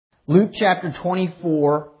Luke chapter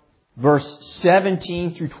 24, verse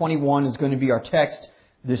 17 through 21 is going to be our text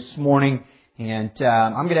this morning. And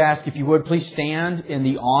I'm going to ask if you would please stand in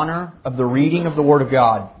the honor of the reading of the Word of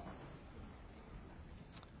God.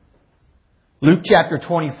 Luke chapter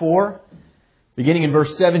 24, beginning in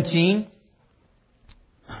verse 17.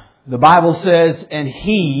 The Bible says, "And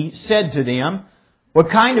he said to them, 'What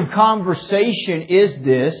kind of conversation is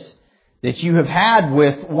this that you have had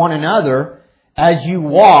with one another as you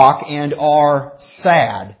walk and are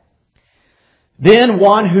sad?' Then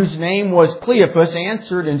one whose name was Cleopas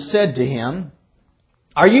answered and said to him,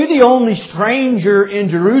 'Are you the only stranger in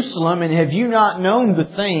Jerusalem, and have you not known the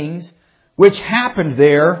things which happened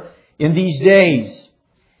there in these days?'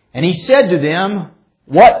 And he said to them,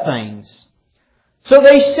 'What things?' So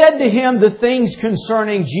they said to him the things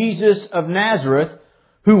concerning Jesus of Nazareth,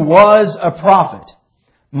 who was a prophet,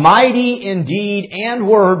 mighty in deed and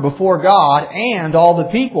word before God and all the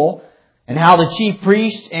people, and how the chief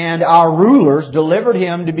priests and our rulers delivered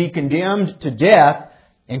him to be condemned to death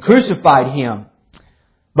and crucified him.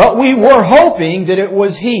 But we were hoping that it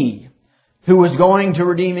was he who was going to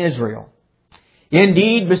redeem Israel.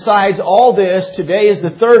 Indeed, besides all this, today is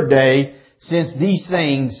the third day since these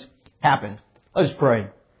things happened." Let us pray.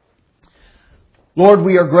 Lord,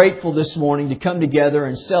 we are grateful this morning to come together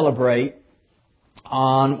and celebrate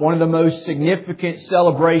on one of the most significant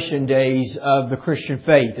celebration days of the Christian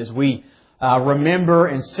faith as we remember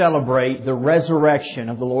and celebrate the resurrection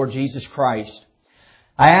of the Lord Jesus Christ.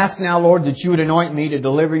 I ask now, Lord, that you would anoint me to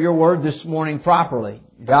deliver your word this morning properly.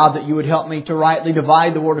 God, that you would help me to rightly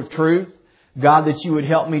divide the word of truth. God, that you would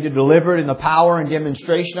help me to deliver it in the power and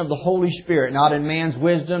demonstration of the Holy Spirit, not in man's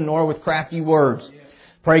wisdom nor with crafty words.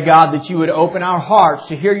 Pray, God, that you would open our hearts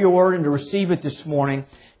to hear your word and to receive it this morning.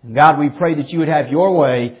 And God, we pray that you would have your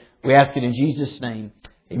way. We ask it in Jesus' name.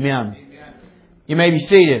 Amen. You may be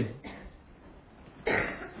seated.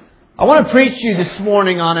 I want to preach to you this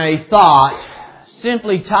morning on a thought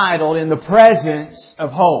simply titled, "In the Presence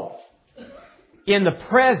of Hope." In the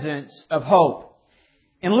presence of hope.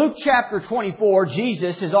 In Luke chapter 24,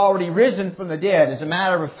 Jesus has already risen from the dead. As a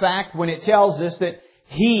matter of fact, when it tells us that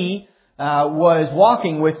He was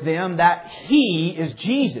walking with them, that He is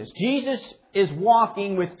Jesus. Jesus is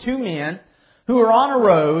walking with two men who are on a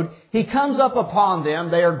road. He comes up upon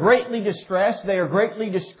them. They are greatly distressed. They are greatly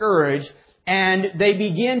discouraged. And they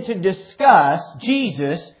begin to discuss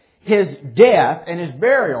Jesus, His death, and His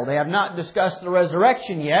burial. They have not discussed the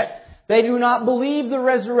resurrection yet. They do not believe the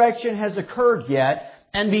resurrection has occurred yet.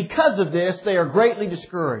 And because of this, they are greatly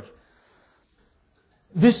discouraged.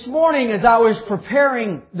 This morning, as I was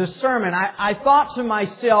preparing the sermon, I thought to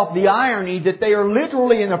myself the irony that they are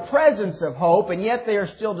literally in the presence of hope, and yet they are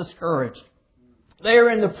still discouraged. They are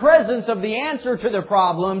in the presence of the answer to their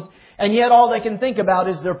problems, and yet all they can think about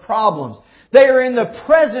is their problems. They are in the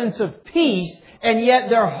presence of peace, and yet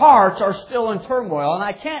their hearts are still in turmoil. And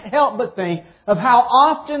I can't help but think of how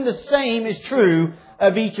often the same is true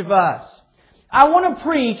of each of us. I want to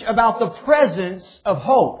preach about the presence of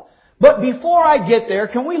hope. But before I get there,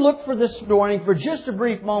 can we look for this morning for just a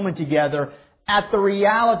brief moment together at the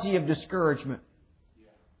reality of discouragement?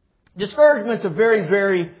 Discouragement's a very,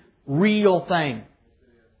 very real thing.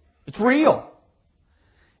 It's real.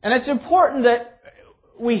 And it's important that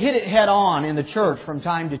we hit it head on in the church from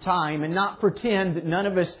time to time and not pretend that none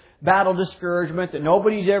of us battle discouragement, that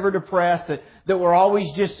nobody's ever depressed, that we're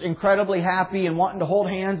always just incredibly happy and wanting to hold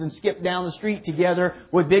hands and skip down the street together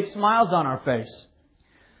with big smiles on our face.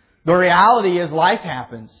 The reality is life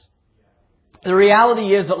happens. The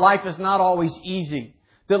reality is that life is not always easy,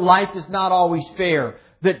 that life is not always fair,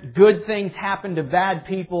 that good things happen to bad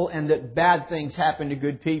people and that bad things happen to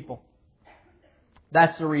good people.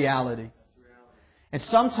 That's the reality. And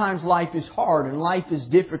sometimes life is hard and life is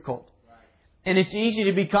difficult. And it's easy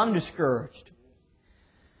to become discouraged.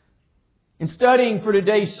 In studying for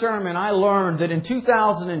today's sermon, I learned that in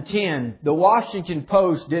 2010, the Washington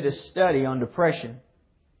Post did a study on depression.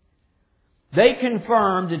 They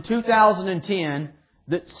confirmed in 2010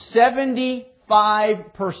 that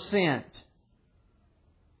 75%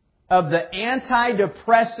 of the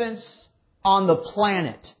antidepressants on the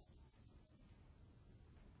planet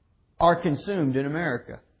are consumed in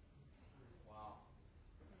America.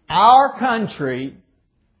 Our country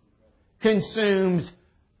consumes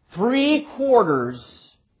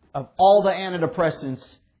 3/4 of all the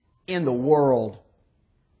antidepressants in the world.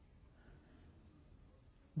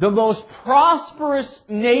 The most prosperous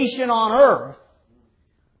nation on earth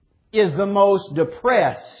is the most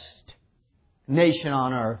depressed nation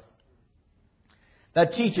on earth.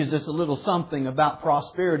 That teaches us a little something about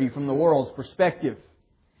prosperity from the world's perspective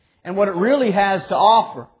and what it really has to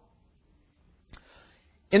offer.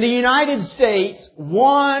 In the United States,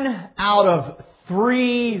 1 out of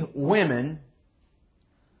 3 women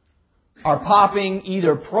are popping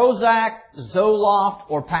either Prozac, Zoloft,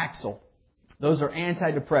 or Paxil. Those are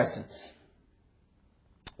antidepressants.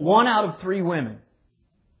 1 out of 3 women.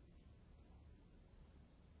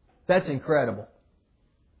 That's incredible.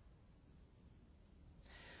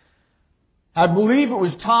 I believe it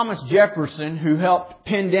was Thomas Jefferson who helped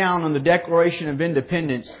pin down on the Declaration of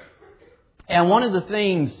Independence. And one of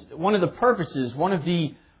the purposes, one of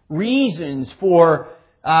the reasons for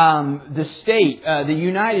the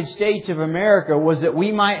United States of America was that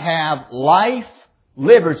we might have life,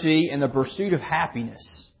 liberty, and the pursuit of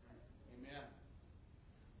happiness. Amen.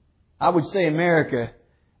 I would say America,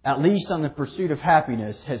 at least on the pursuit of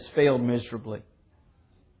happiness, has failed miserably.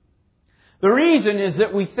 The reason is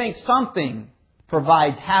that we think something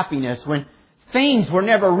provides happiness when things were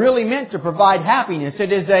never really meant to provide happiness.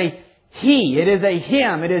 It is a he, it is a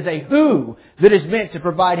him, it is a who that is meant to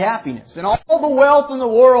provide happiness. And all the wealth in the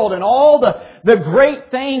world and all the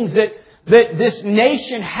great things that this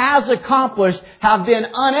nation has accomplished have been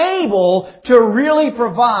unable to really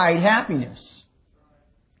provide happiness.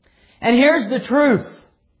 And here's the truth.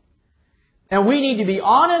 And we need to be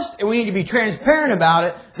honest and we need to be transparent about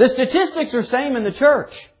it. The statistics are the same in the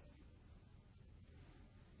church.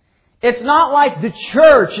 It's not like the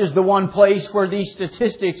church is the one place where these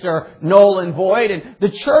statistics are null and void and the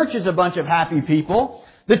church is a bunch of happy people.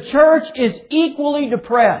 The church is equally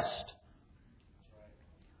depressed.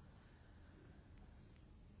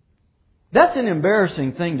 That's an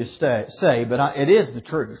embarrassing thing to say, but it is the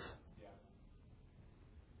truth.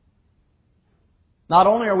 Not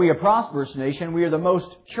only are we a prosperous nation, we are the most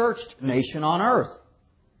churched nation on earth.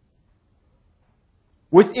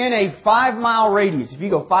 Within a 5-mile radius, if you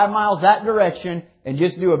go 5 miles that direction and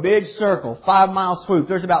just do a big circle, 5-mile swoop,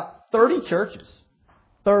 there's about 30 churches.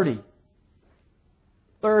 30.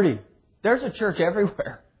 There's a church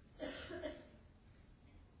everywhere.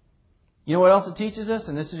 You know what else it teaches us?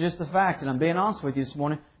 And this is just the fact, and I'm being honest with you this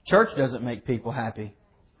morning. Church doesn't make people happy.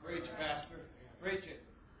 Preach, Pastor. Preach it.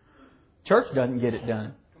 Church doesn't get it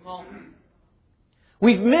done. Come on.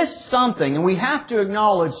 We've missed something, and we have to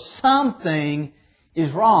acknowledge something is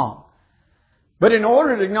wrong. But in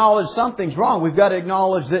order to acknowledge something's wrong, we've got to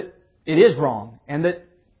acknowledge that it is wrong. And that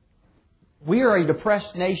we are a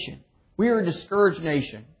depressed nation. We are a discouraged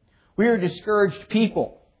nation. We are discouraged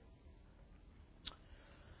people.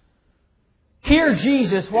 Here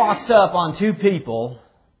Jesus walks up on 2 people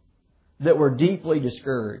that were deeply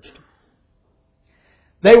discouraged.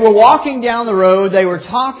 They were walking down the road, they were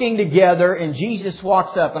talking together, and Jesus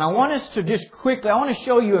walks up. And I want us to just quickly, I want to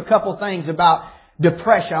show you a couple things about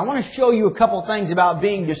depression. I want to show you a couple things about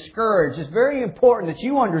being discouraged. It's very important that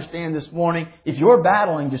you understand this morning if you're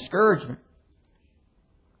battling discouragement.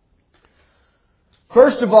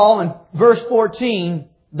 First of all, in verse 14,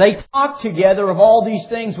 they talked together of all these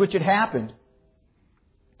things which had happened.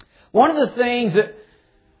 One of the things that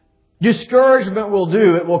discouragement will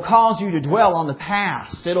do, it will cause you to dwell on the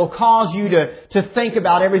past. It'll cause you to think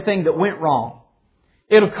about everything that went wrong.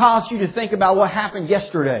 It'll cause you to think about what happened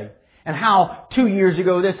yesterday. And how 2 years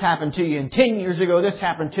ago this happened to you, and 10 years ago this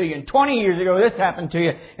happened to you, and 20 years ago this happened to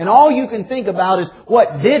you. And all you can think about is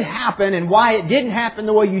what did happen and why it didn't happen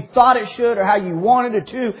the way you thought it should or how you wanted it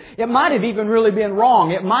to. It might have even really been wrong.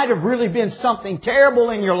 It might have really been something terrible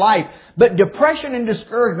in your life. But depression and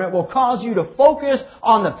discouragement will cause you to focus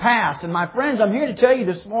on the past. And my friends, I'm here to tell you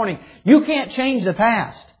this morning, you can't change the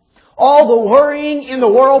past. All the worrying in the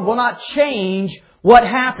world will not change what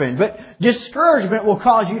happened. But discouragement will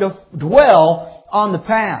cause you to dwell on the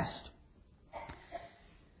past.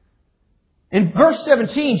 In verse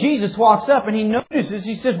 17, Jesus walks up and He notices,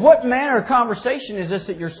 He says, "What manner of conversation is this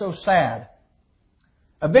that you're so sad?"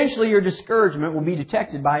 Eventually your discouragement will be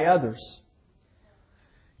detected by others.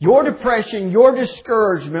 Your depression, your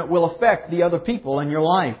discouragement will affect the other people in your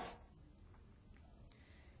life.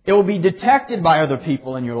 It will be detected by other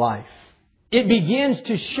people in your life. It begins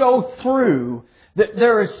to show through that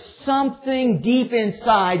there is something deep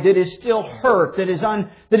inside that is still hurt, that is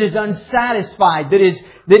unsatisfied,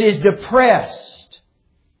 that is depressed.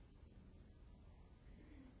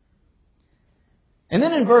 And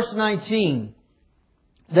then in verse 19,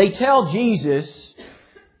 they tell Jesus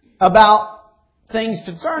about things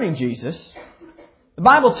concerning Jesus. The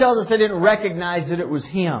Bible tells us they didn't recognize that it was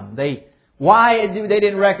Him. Why they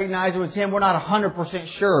didn't recognize it was Him, we're not 100%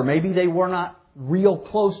 sure. Maybe they were not real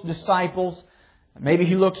close disciples. Maybe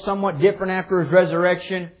He looked somewhat different after His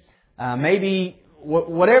resurrection. Maybe,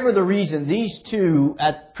 whatever the reason, these two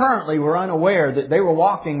currently were unaware that they were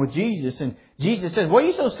walking with Jesus. And Jesus says, "What are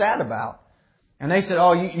you so sad about?" And they said,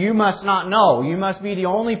 oh, you must not know. You must be the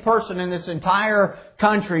only person in this entire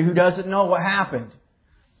country who doesn't know what happened.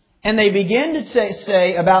 And they began to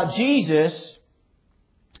say about Jesus,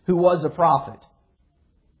 who was a prophet.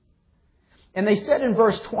 And they said in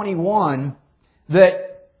verse 21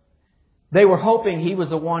 that they were hoping He was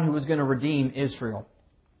the one who was going to redeem Israel.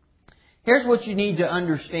 Here's what you need to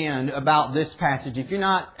understand about this passage. If you're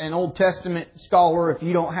not an Old Testament scholar, if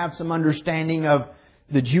you don't have some understanding of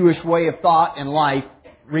the Jewish way of thought and life,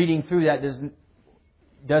 reading through that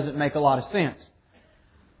doesn't make a lot of sense.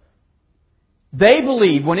 They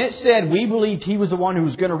believed, when it said we believed He was the one who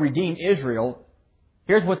was going to redeem Israel,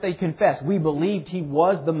 here's what they confessed. We believed He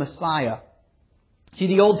was the Messiah. See,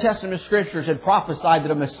 the Old Testament Scriptures had prophesied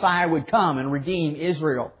that a Messiah would come and redeem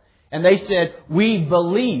Israel. And they said, we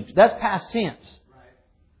believed. That's past tense.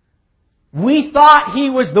 We thought He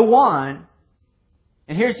was the one.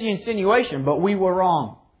 And here's the insinuation, but we were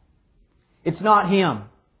wrong. It's not Him.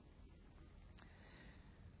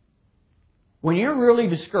 When you're really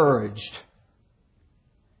discouraged,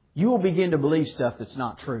 you will begin to believe stuff that's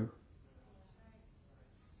not true.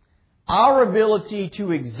 Our ability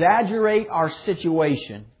to exaggerate our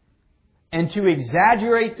situation and to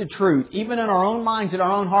exaggerate the truth, even in our own minds and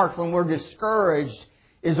our own hearts when we're discouraged,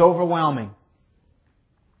 is overwhelming.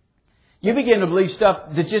 You begin to believe stuff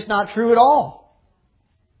that's just not true at all.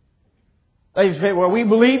 They say, well, we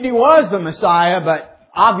believed He was the Messiah, but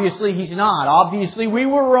obviously He's not. Obviously we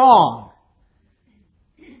were wrong.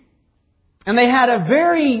 And they had a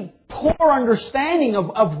very poor understanding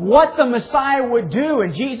of what the Messiah would do.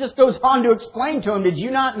 And Jesus goes on to explain to them, did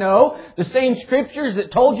you not know the same Scriptures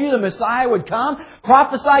that told you the Messiah would come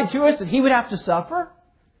prophesied to us that He would have to suffer?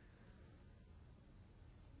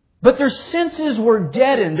 But their senses were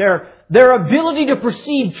deadened. Their ability to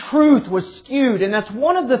perceive truth was skewed. And that's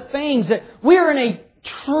one of the things that we're in a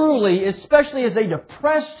truly, especially as a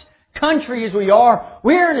depressed country as we are,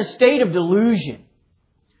 we're in a state of delusion.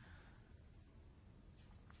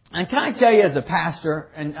 And can I tell you as a pastor,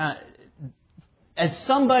 and as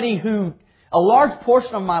somebody who, a large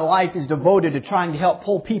portion of my life is devoted to trying to help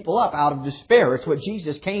pull people up out of despair. It's what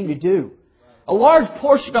Jesus came to do. A large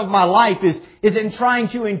portion of my life is in trying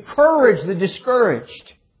to encourage the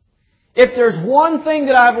discouraged. If there's one thing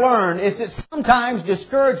that I've learned, is that sometimes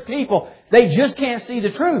discouraged people, they just can't see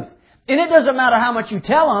the truth. And it doesn't matter how much you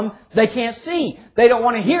tell them, they can't see. They don't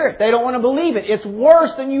want to hear it. They don't want to believe it. It's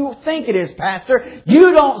worse than you think it is, Pastor.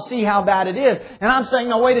 You don't see how bad it is. And I'm saying,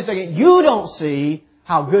 no, wait a second. You don't see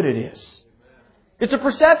how good it is. It's a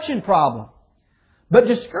perception problem. But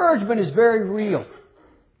discouragement is very real.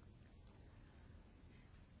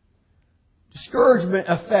 Discouragement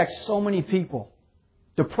affects so many people.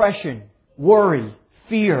 Depression, worry,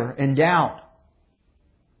 fear, and doubt.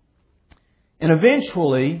 And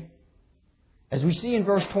eventually, as we see in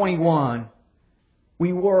verse 21,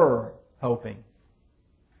 we were hoping.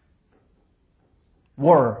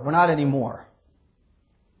 We're not anymore.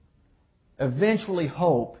 Eventually,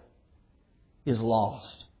 hope is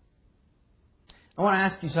lost. I want to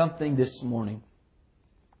ask you something this morning.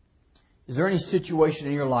 Is there any situation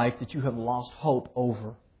in your life that you have lost hope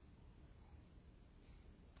over?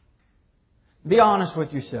 Be honest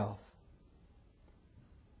with yourself.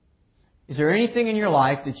 Is there anything in your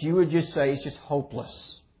life that you would just say is just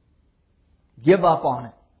hopeless? Give up on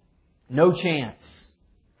it. No chance.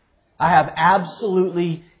 I have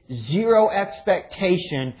absolutely zero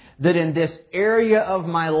expectation that in this area of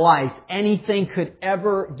my life anything could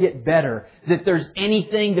ever get better. That there's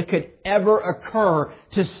anything that could ever occur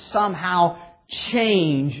to somehow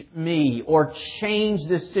change me or change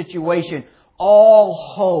this situation. All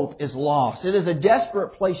hope is lost. It is a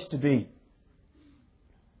desperate place to be.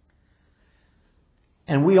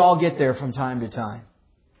 And we all get there from time to time.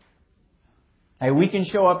 Hey, we can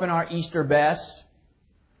show up in our Easter best.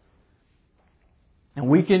 And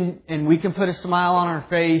we can put a smile on our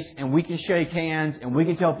face, and we can shake hands, and we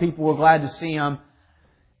can tell people we're glad to see them,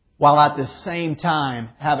 while at the same time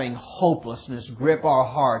having hopelessness grip our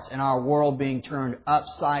hearts and our world being turned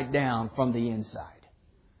upside down from the inside.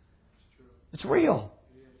 It's real.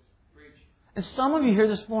 And some of you here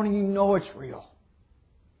this morning, you know it's real.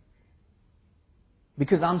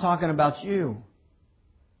 Because I'm talking about you.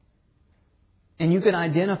 And you can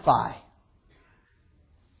identify.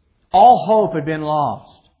 All hope had been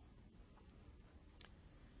lost.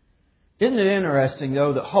 Isn't it interesting,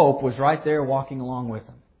 though, that hope was right there walking along with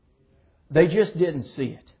them? They just didn't see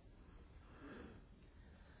it.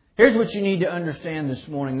 Here's what you need to understand this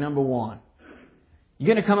morning. Number one.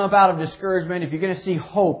 You're going to come up out of discouragement. If you're going to see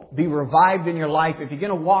hope be revived in your life, if you're going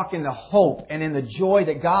to walk in the hope and in the joy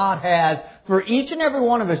that God has for each and every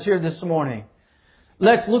one of us here this morning,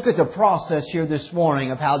 Let's look at the process here this morning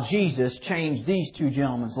of how Jesus changed these two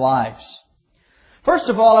gentlemen's lives. First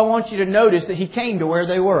of all, I want you to notice that He came to where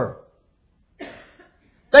they were.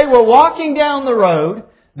 They were walking down the road.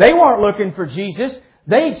 They weren't looking for Jesus.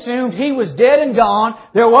 They assumed He was dead and gone.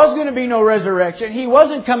 There was going to be no resurrection. He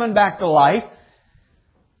wasn't coming back to life.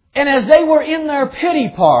 And as they were in their pity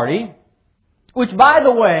party, which, by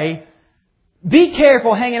the way, be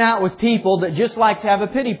careful hanging out with people that just like to have a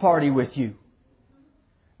pity party with you.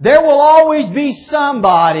 There will always be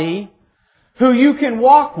somebody who you can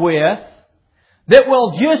walk with that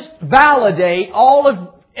will just validate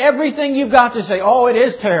everything you've got to say. Oh, it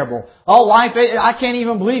is terrible. Oh, life, I can't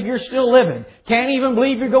even believe you're still living. Can't even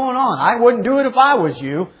believe you're going on. I wouldn't do it if I was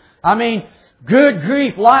you. I mean, good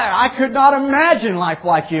grief. I could not imagine life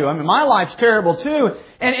like you. I mean, my life's terrible too.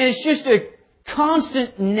 And it's just a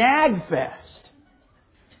constant nag fest.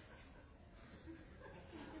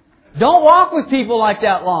 Don't walk with people like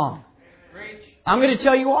that long. I'm going to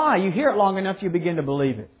tell you why. You hear it long enough, you begin to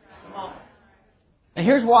believe it. And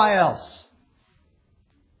here's why else.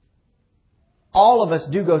 All of us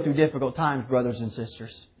do go through difficult times, brothers and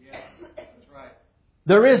sisters. Yeah, that's right.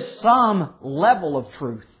 There is some level of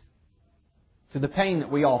truth to the pain that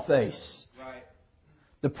we all face. Right.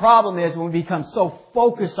 The problem is when we become so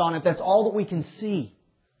focused on it, that's all that we can see.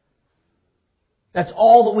 That's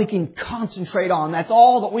all that we can concentrate on. That's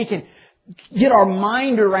all that we can get our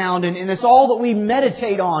mind around, and it's all that we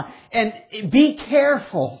meditate on. And be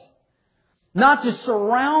careful not to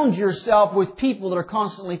surround yourself with people that are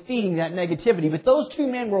constantly feeding that negativity. But those two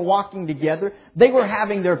men were walking together. They were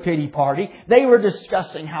having their pity party. They were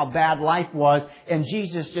discussing how bad life was. And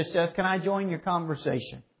Jesus just says, "Can I join your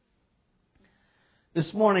conversation?"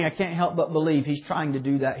 This morning, I can't help but believe He's trying to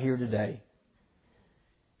do that here today.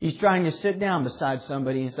 He's trying to sit down beside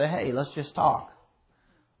somebody and say, "Hey, let's just talk.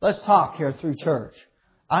 Let's talk here through church.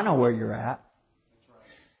 I know where you're at.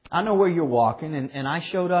 I know where you're walking, and I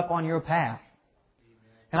showed up on your path.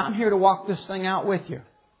 And I'm here to walk this thing out with you.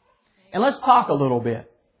 And let's talk a little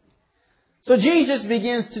bit." So Jesus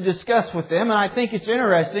begins to discuss with them, and I think it's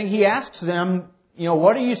interesting. He asks them,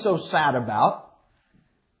 "What are you so sad about?"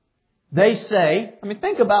 They say,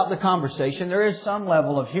 think about the conversation. There is some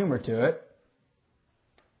level of humor to it.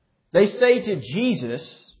 They say to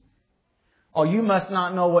Jesus, "Oh, you must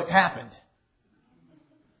not know what happened.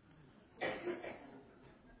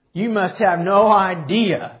 You must have no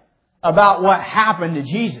idea about what happened to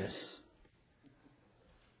Jesus."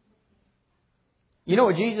 You know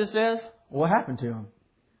what Jesus says? What happened to Him?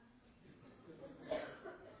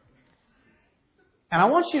 And I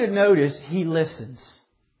want you to notice He listens.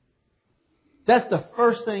 That's the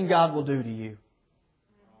first thing God will do to you.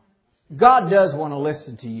 God does want to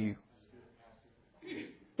listen to you.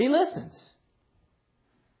 He listens.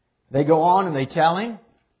 They go on and they tell Him.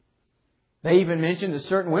 They even mentioned that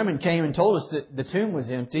certain women came and told us that the tomb was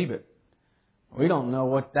empty, but we don't know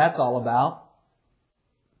what that's all about.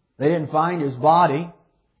 They didn't find His body.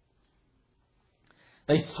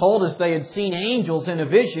 They told us they had seen angels in a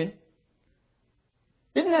vision.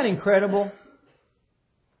 Isn't that incredible?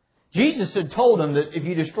 Jesus had told them that if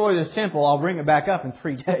you destroy this temple, I'll bring it back up in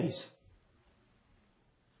 3 days.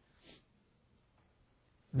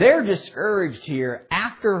 They're discouraged here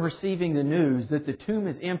after receiving the news that the tomb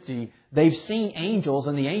is empty. They've seen angels,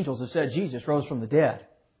 and the angels have said Jesus rose from the dead.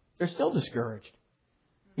 They're still discouraged.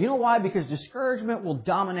 You know why? Because discouragement will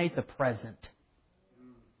dominate the present.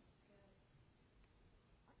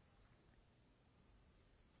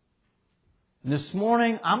 This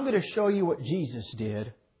morning, I'm going to show you what Jesus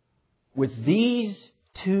did with these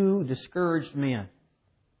two discouraged men.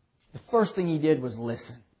 The first thing He did was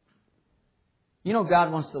listen. You know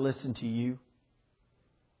God wants to listen to you.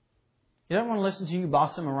 He doesn't want to listen to you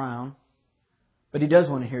boss Him around, but He does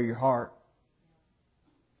want to hear your heart.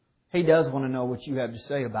 He does want to know what you have to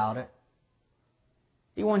say about it.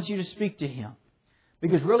 He wants you to speak to Him.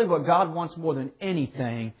 Because really what God wants more than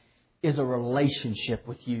anything is a relationship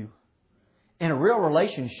with you. And real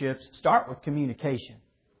relationships start with communication.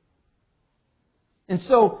 And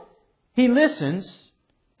so He listens,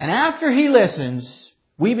 and after He listens,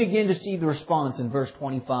 we begin to see the response in verse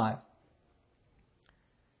 25.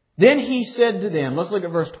 Then He said to them, let's look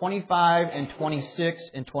at verse 25 and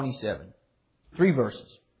 26 and 27. 3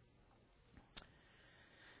 verses.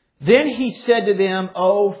 Then He said to them,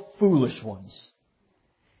 "O foolish ones,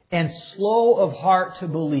 and slow of heart to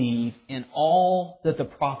believe in all that the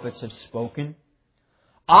prophets have spoken.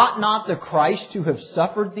 Ought not the Christ to have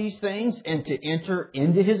suffered these things and to enter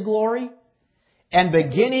into His glory?" And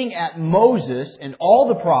beginning at Moses and all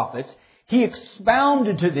the prophets, He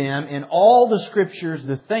expounded to them in all the Scriptures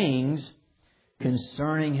the things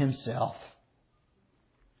concerning Himself.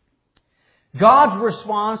 God's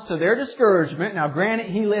response to their discouragement, now granted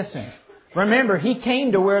He listened. Remember, He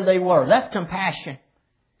came to where they were. That's compassion.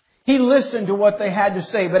 He listened to what they had to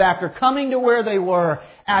say, but after coming to where they were,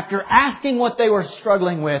 after asking what they were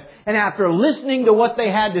struggling with, and after listening to what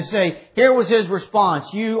they had to say, here was His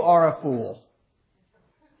response: "You are a fool."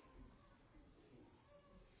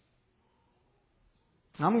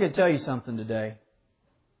 I'm going to tell you something today.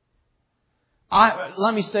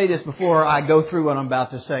 Let me say this before I go through what I'm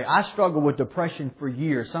about to say. I struggled with depression for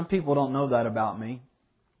years. Some people don't know that about me.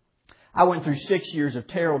 I went through 6 years of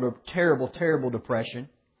terrible depression.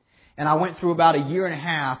 And I went through about a year and a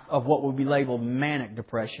half of what would be labeled manic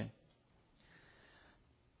depression.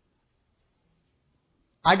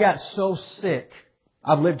 I got so sick.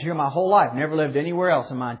 I've lived here my whole life. Never lived anywhere else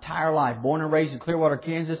in my entire life. Born and raised in Clearwater,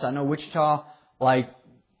 Kansas. I know Wichita like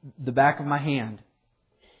the back of my hand.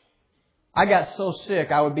 I got so sick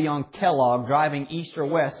I would be on Kellogg driving east or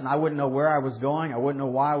west and I wouldn't know where I was going. I wouldn't know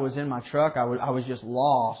why I was in my truck. I was just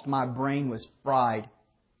lost. My brain was fried.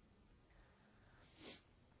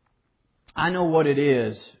 I know what it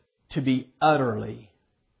is to be utterly,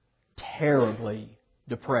 terribly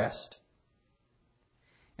depressed.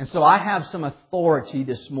 And so I have some authority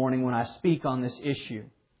this morning when I speak on this issue.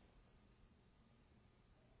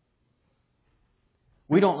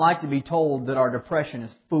 We don't like to be told that our depression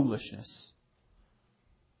is foolishness.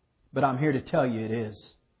 But I'm here to tell you it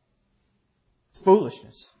is. It's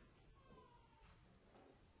foolishness.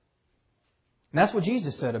 And that's what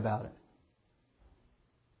Jesus said about it.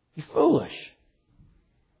 You're foolish.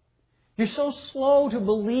 You're so slow to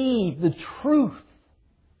believe the truth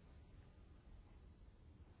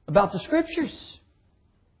about the Scriptures.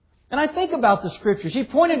 And I think about the Scriptures. He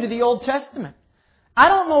pointed to the Old Testament. I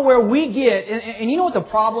don't know where we get, and you know what the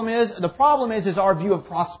problem is? The problem is our view of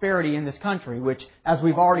prosperity in this country, which, as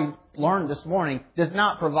we've already learned this morning, does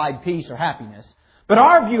not provide peace or happiness. But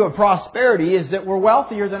our view of prosperity is that we're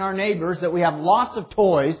wealthier than our neighbors, that we have lots of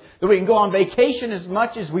toys, that we can go on vacation as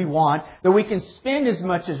much as we want, that we can spend as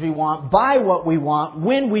much as we want, buy what we want,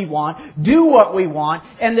 when we want, do what we want,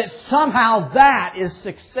 and that somehow that is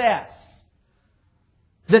success.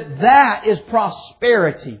 That is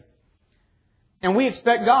prosperity. And we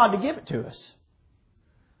expect God to give it to us.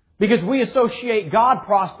 Because we associate God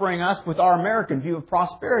prospering us with our American view of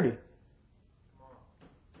prosperity.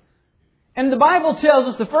 And the Bible tells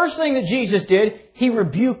us the first thing that Jesus did, He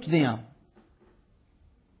rebuked them.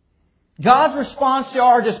 God's response to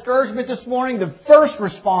our discouragement this morning, the first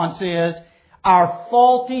response is, our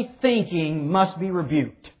faulty thinking must be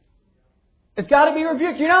rebuked. It's got to be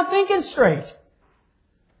rebuked. You're not thinking straight.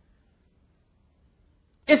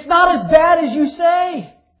 It's not as bad as you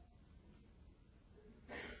say.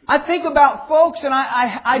 I think about folks, and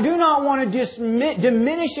I do not want to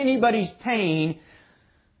diminish anybody's pain,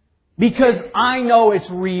 because I know it's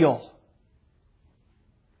real.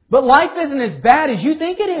 But life isn't as bad as you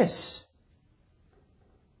think it is.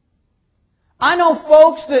 I know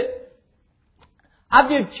folks that I've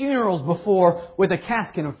did funerals before with a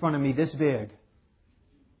casket in front of me this big.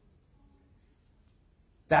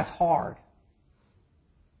 That's hard.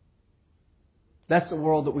 That's the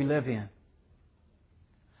world that we live in.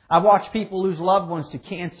 I've watched people lose loved ones to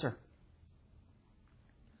cancer.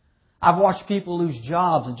 I've watched people lose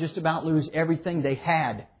jobs and just about lose everything they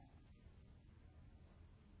had.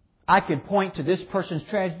 I could point to this person's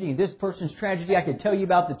tragedy and this person's tragedy. I could tell you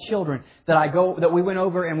about the children that we went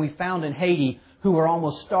over and we found in Haiti who were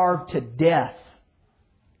almost starved to death.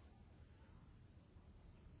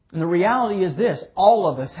 And the reality is this: all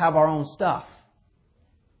of us have our own stuff.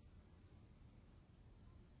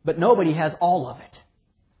 But nobody has all of it.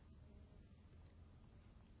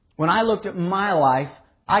 When I looked at my life,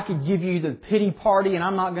 I could give you the pity party, and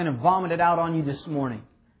I'm not going to vomit it out on you this morning.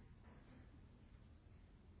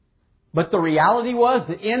 But the reality was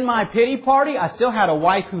that in my pity party, I still had a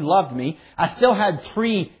wife who loved me. I still had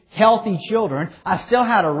 3 healthy children. I still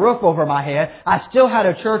had a roof over my head. I still had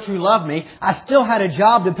a church who loved me. I still had a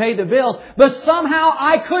job to pay the bills. But somehow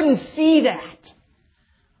I couldn't see that.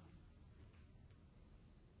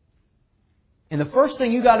 And the first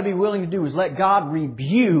thing you got to be willing to do is let God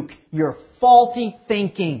rebuke your faulty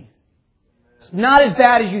thinking. It's not as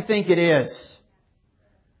bad as you think it is.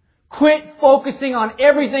 Quit focusing on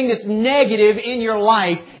everything that's negative in your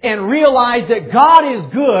life and realize that God is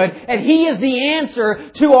good and He is the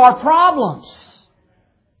answer to our problems.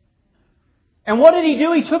 And what did He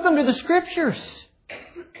do? He took them to the Scriptures.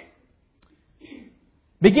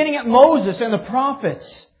 Beginning at Moses and the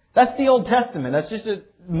prophets. That's the Old Testament. That's just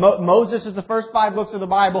Moses is the first 5 books of the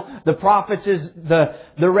Bible. The prophets is the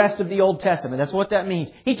rest of the Old Testament. That's what that means.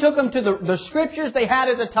 He took them to the Scriptures they had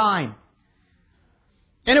at the time.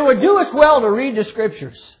 And it would do us well to read the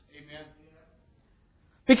Scriptures. Amen.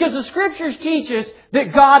 Because the Scriptures teach us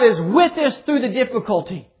that God is with us through the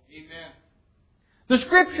difficulty. Amen. The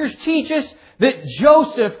Scriptures teach us that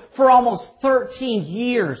Joseph, for almost 13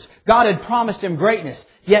 years, God had promised him greatness.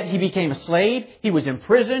 Yet he became a slave. He was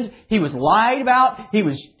imprisoned. He was lied about. He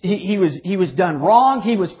was done wrong.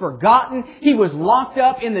 He was forgotten. He was locked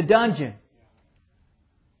up in the dungeon.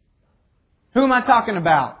 Who am I talking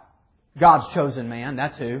about? God's chosen man.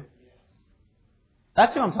 That's who.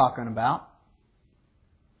 That's who I'm talking about.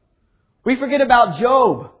 We forget about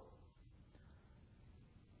Job,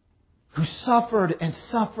 who suffered and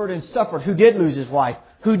suffered and suffered, who did lose his wife,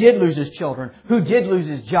 who did lose his children, who did lose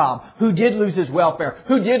his job, who did lose his welfare,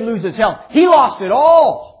 who did lose his health. He lost it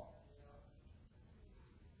all.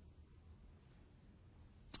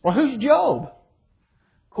 Well, who's Job?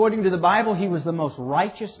 According to the Bible, he was the most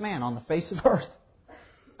righteous man on the face of earth.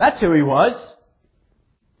 That's who he was.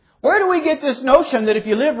 Where do we get this notion that if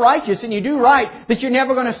you live righteous and you do right, that you're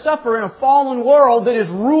never going to suffer in a fallen world that is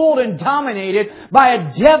ruled and dominated by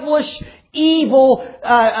a devilish, evil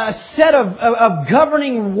set of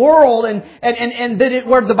governing world, and that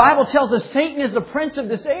where the Bible tells us Satan is the prince of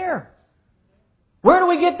this air? Where do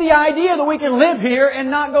we get the idea that we can live here and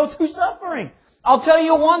not go through suffering? I'll tell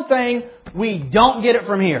you one thing, we don't get it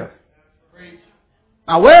from here.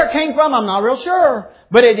 Now, where it came from, I'm not real sure.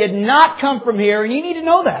 But it did not come from here, and you need to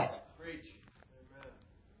know that.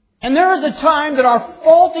 And there is a time that our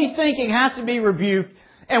faulty thinking has to be rebuked,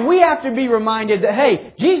 and we have to be reminded that,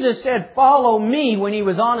 hey, Jesus said, "Follow me," when He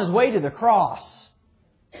was on His way to the cross.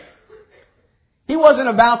 He wasn't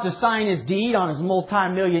about to sign His deed on His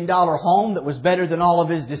multi-million-dollar home that was better than all of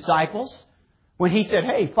His disciples when He said,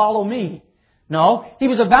 "Hey, follow me." No, He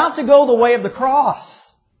was about to go the way of the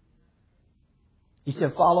cross. He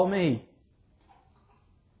said, "Follow me."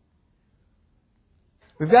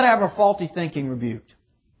 We've got to have our faulty thinking rebuked.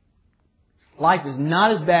 Life is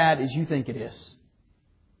not as bad as you think it is.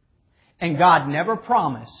 And God never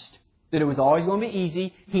promised that it was always going to be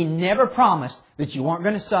easy. He never promised that you weren't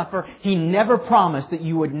going to suffer. He never promised that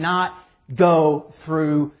you would not go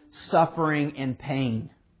through suffering and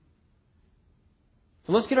pain.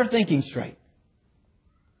 So let's get our thinking straight.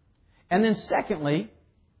 And then secondly,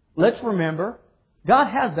 let's remember, God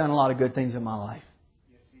has done a lot of good things in my life.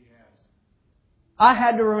 Yes, He has. I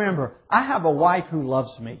had to remember, I have a wife who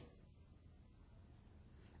loves me.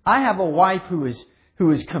 I have a wife who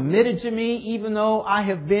is committed to me even though I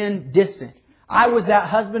have been distant. I was that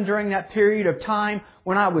husband during that period of time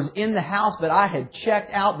when I was in the house, but I had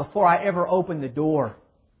checked out before I ever opened the door.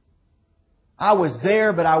 I was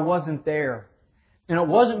there, but I wasn't there. And it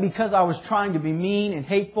wasn't because I was trying to be mean and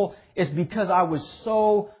hateful. It's because I was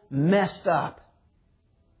so messed up.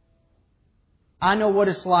 I know what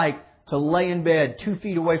it's like to lay in bed 2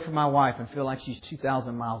 feet away from my wife and feel like she's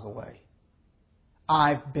 2,000 miles away.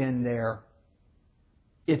 I've been there.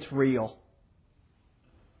 It's real.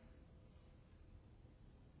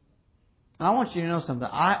 And I want you to know something.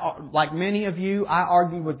 Like many of you, I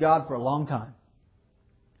argued with God for a long time.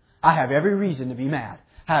 I have every reason to be mad.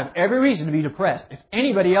 I have every reason to be depressed. If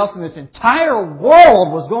anybody else in this entire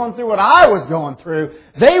world was going through what I was going through,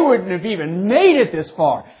 they wouldn't have even made it this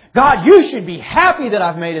far. God, you should be happy that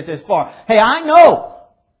I've made it this far. Hey, I know.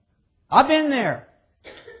 I've been there.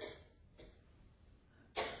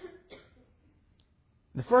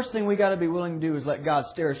 The first thing we got to be willing to do is let God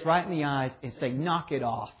stare us right in the eyes and say, "Knock it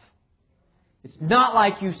off. It's not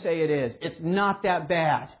like you say it is. It's not that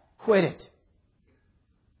bad. Quit it."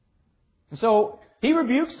 And so He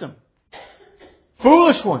rebukes them.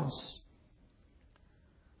 Foolish ones.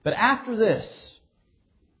 But after this,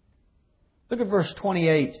 look at verse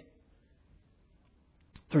 28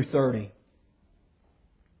 through 30.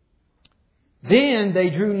 Then they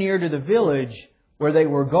drew near to the village where they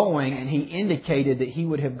were going, and He indicated that He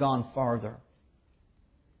would have gone farther.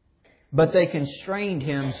 But they constrained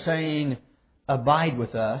Him, saying, "Abide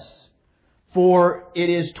with us, for it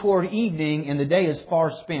is toward evening, and the day is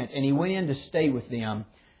far spent." And He went in to stay with them.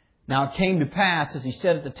 Now it came to pass, as He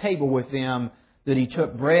sat at the table with them, that He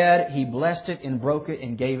took bread, He blessed it, and broke it,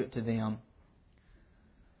 and gave it to them.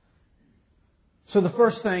 So the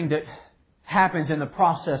first thing that happens in the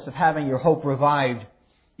process of having your hope revived,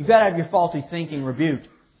 you've got to have your faulty thinking rebuked.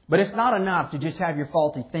 But it's not enough to just have your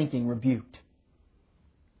faulty thinking rebuked.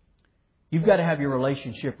 You've got to have your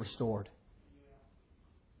relationship restored.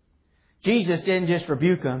 Jesus didn't just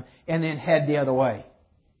rebuke them and then head the other way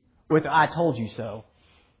with "I told you so."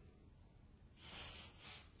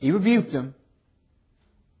 He rebuked them.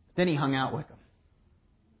 Then He hung out with them.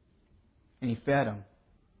 And He fed them.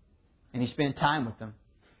 And He spent time with them.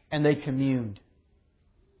 And they communed.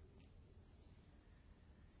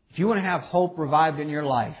 If you want to have hope revived in your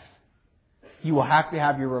life, you will have to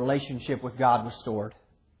have your relationship with God restored.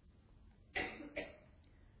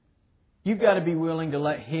 You've got to be willing to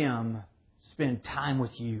let Him spend time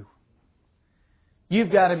with you.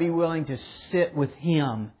 You've got to be willing to sit with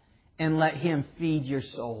Him and let Him feed your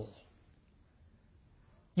soul.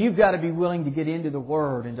 You've got to be willing to get into the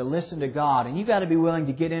Word and to listen to God. And you've got to be willing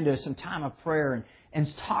to get into some time of prayer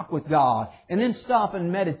and talk with God. And then stop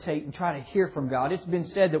and meditate and try to hear from God. It's been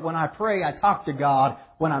said that when I pray, I talk to God.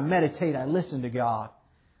 When I meditate, I listen to God.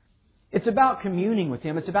 It's about communing with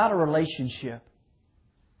Him. It's about a relationship.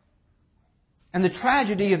 And the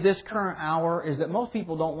tragedy of this current hour is that most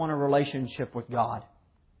people don't want a relationship with God.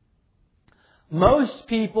 Most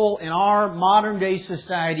people in our modern day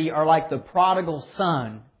society are like the prodigal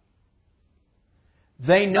son.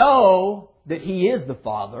 They know that He is the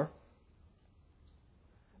Father,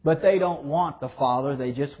 but they don't want the Father.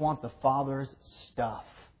 They just want the Father's stuff.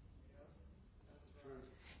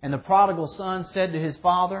 And the prodigal son said to his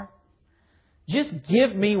father, "Just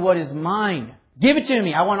give me what is mine. Give it to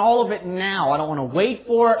me. I want all of it now. I don't want to wait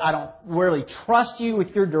for it. I don't really trust You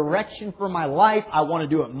with Your direction for my life. I want to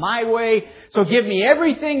do it my way. So give me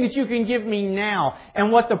everything that You can give me now."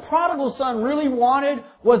 And what the prodigal son really wanted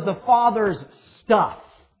was the father's stuff.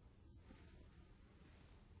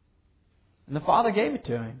 And the father gave it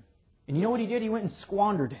to him. And you know what he did? He went and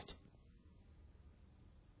squandered it.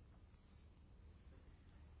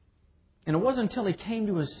 And it wasn't until he came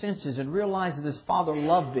to his senses and realized that his father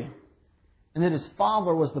loved him and that his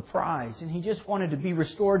father was the prize, and he just wanted to be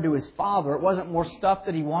restored to his father. It wasn't more stuff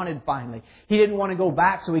that he wanted finally. He didn't want to go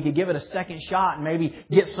back so he could give it a second shot and maybe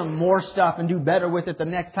get some more stuff and do better with it the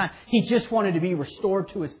next time. He just wanted to be restored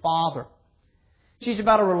to his father. It's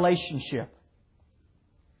about a relationship.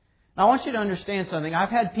 Now I want you to understand something. I've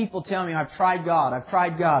had people tell me, I've tried God, I've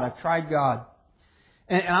tried God, I've tried God.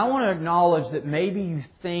 And I want to acknowledge that maybe you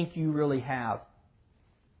think you really have.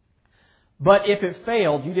 But if it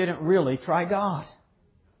failed, you didn't really try God.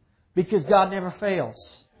 Because God never fails.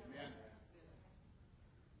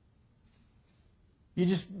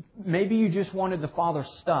 Maybe you just wanted the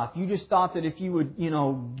Father's stuff. You just thought that if you would,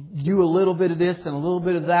 do a little bit of this and a little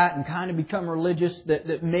bit of that and kind of become religious,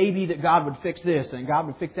 that maybe that God would fix this and God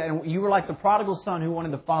would fix that. And you were like the prodigal son who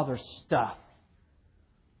wanted the Father's stuff.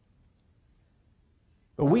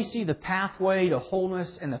 But we see the pathway to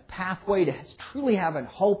wholeness and the pathway to truly having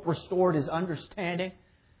hope restored, His understanding.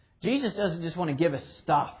 Jesus doesn't just want to give us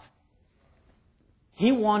stuff.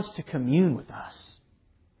 He wants to commune with us.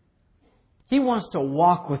 He wants to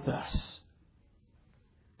walk with us.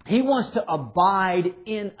 He wants to abide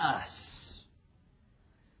in us.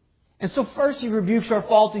 And so first He rebukes our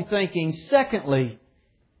faulty thinking. Secondly,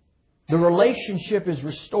 the relationship is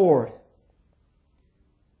restored.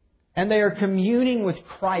 And they are communing with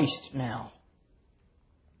Christ now.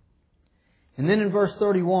 And then in verse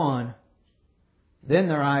 31, then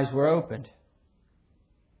their eyes were opened,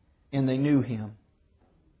 and they knew Him.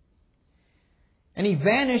 And He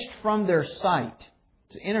vanished from their sight.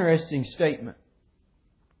 It's an interesting statement.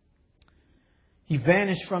 He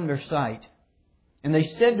vanished from their sight. And they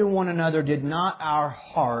said to one another, "Did not our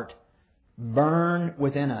heart burn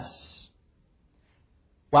within us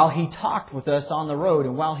while He talked with us on the road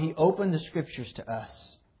and while He opened the Scriptures to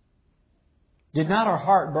us?" Did not our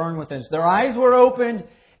heart burn within us? Their eyes were opened,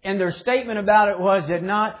 and their statement about it was, "Did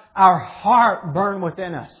not our heart burn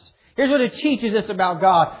within us?" Here's what it teaches us about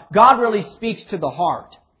God. God really speaks to the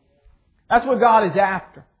heart. That's what God is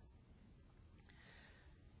after.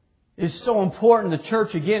 It's so important the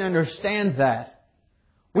church again understands that.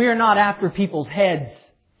 We are not after people's heads.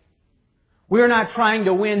 We are not trying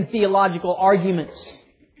to win theological arguments.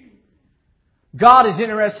 God is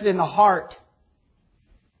interested in the heart.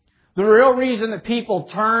 The real reason that people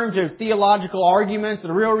turn to theological arguments,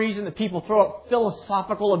 the real reason that people throw up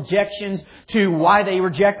philosophical objections to why they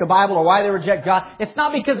reject the Bible or why they reject God, it's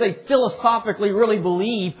not because they philosophically really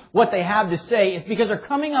believe what they have to say. It's because they're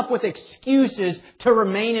coming up with excuses to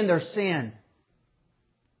remain in their sin.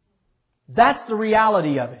 That's the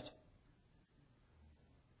reality of it.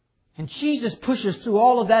 And Jesus pushes through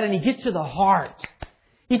all of that and He gets to the heart.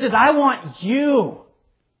 He says, "I want you.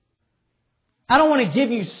 I don't want to give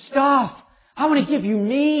you stuff. I want to give you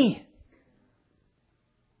me.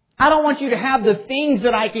 I don't want you to have the things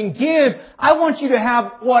that I can give. I want you to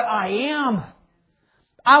have what I am.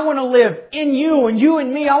 I want to live in you and you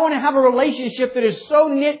and me. I want to have a relationship that is so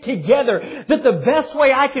knit together that the best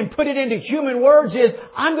way I can put it into human words is,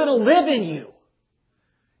 I'm going to live in you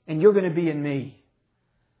and you're going to be in me.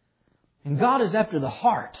 And God is after the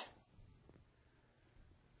heart.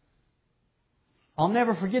 I'll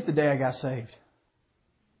never forget the day I got saved.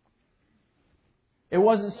 It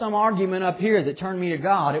wasn't some argument up here that turned me to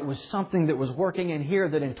God. It was something that was working in here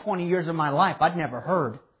that in 20 years of my life I'd never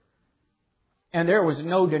heard. And there was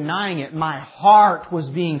no denying it. My heart was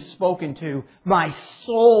being spoken to. My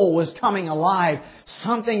soul was coming alive.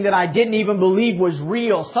 Something that I didn't even believe was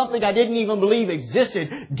real. Something I didn't even believe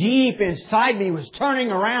existed. Deep inside me was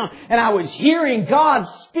turning around. And I was hearing God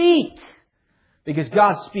speak. Because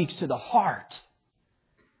God speaks to the heart.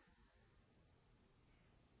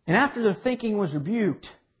 And after their thinking was rebuked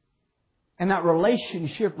and that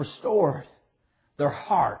relationship restored, their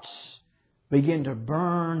hearts began to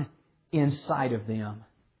burn inside of them.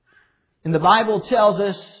 And the Bible tells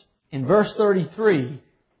us in verse 33,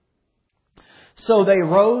 so they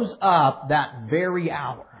rose up that very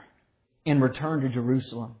hour and returned to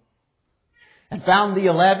Jerusalem and found the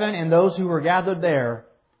 11 and those who were gathered there,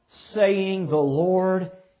 saying, the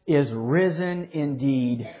Lord is risen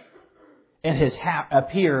indeed and has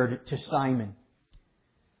appeared to Simon.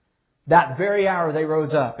 That very hour they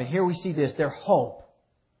rose up. And here we see this. Their hope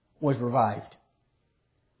was revived.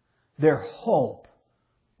 Their hope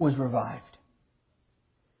was revived.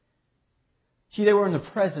 See, they were in the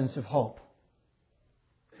presence of hope.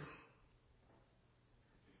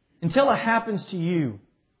 Until it happens to you,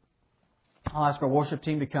 I'll ask our worship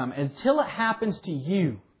team to come. Until it happens to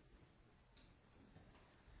you,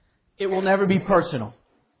 it will never be personal.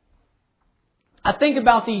 I think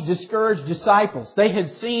about these discouraged disciples. They had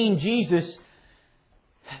seen Jesus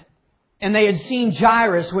and they had seen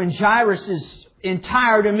Jairus when Jairus'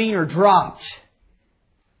 entire demeanor dropped.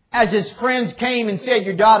 As his friends came and said,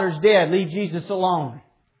 your daughter's dead, leave Jesus alone.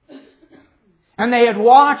 And they had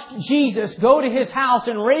watched Jesus go to his house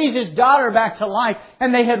and raise his daughter back to life.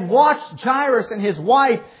 And they had watched Jairus and his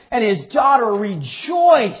wife and his daughter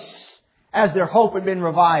rejoice as their hope had been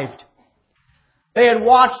revived. They had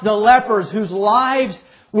watched the lepers whose lives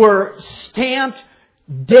were stamped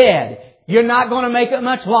dead. You're not going to make it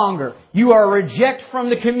much longer. You are rejected from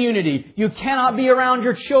the community. You cannot be around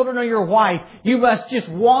your children or your wife. You must just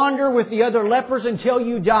wander with the other lepers until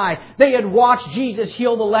you die. They had watched Jesus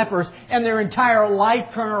heal the lepers and their entire life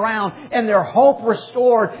turn around and their hope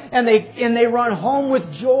restored, and they run home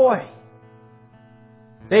with joy.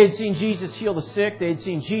 They had seen Jesus heal the sick. They had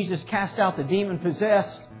seen Jesus cast out the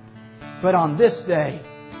demon-possessed. But on this day,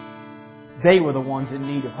 they were the ones in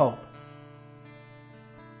need of hope.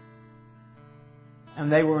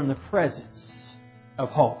 And they were in the presence of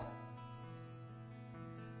hope.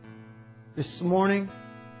 This morning,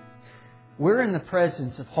 we're in the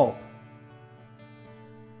presence of hope.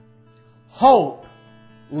 Hope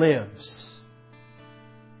lives.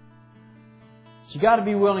 But you got to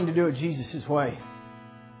be willing to do it Jesus' way.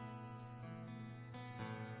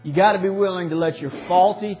 You got to be willing to let your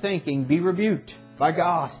faulty thinking be rebuked by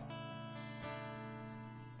God.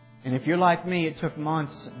 And if you're like me, it took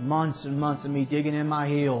months and months of me digging in my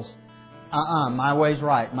heels. My way's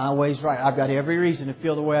right. My way's right. I've got every reason to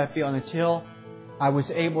feel the way I feel. And until I was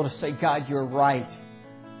able to say, God, you're right.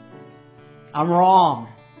 I'm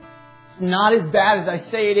wrong. It's not as bad as I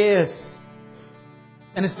say it is.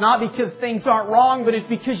 And it's not because things aren't wrong, but it's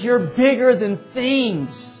because you're bigger than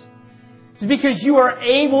things. It's because you are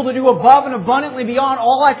able to do above and abundantly beyond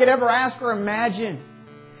all I could ever ask or imagine.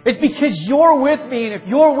 It's because you're with me. And if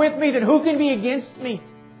you're with me, then who can be against me?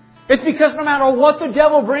 It's because no matter what the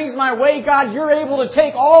devil brings my way, God, you're able to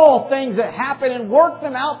take all things that happen and work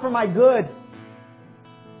them out for my good.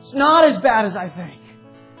 It's not as bad as I think.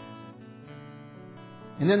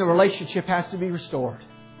 And then the relationship has to be restored.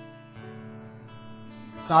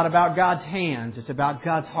 It's not about God's hands. It's about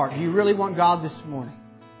God's heart. Do you really want God this morning?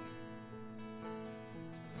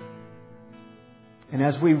 And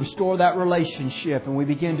as we restore that relationship and we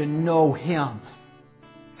begin to know Him,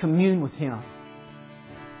 commune with Him,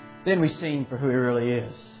 then we see Him for who He really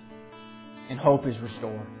is. And hope is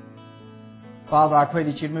restored. Father, I pray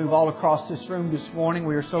that You'd move all across this room this morning.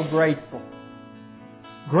 We are so grateful.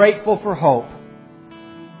 Grateful for hope.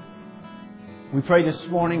 We pray this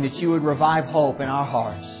morning that You would revive hope in our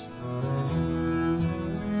hearts.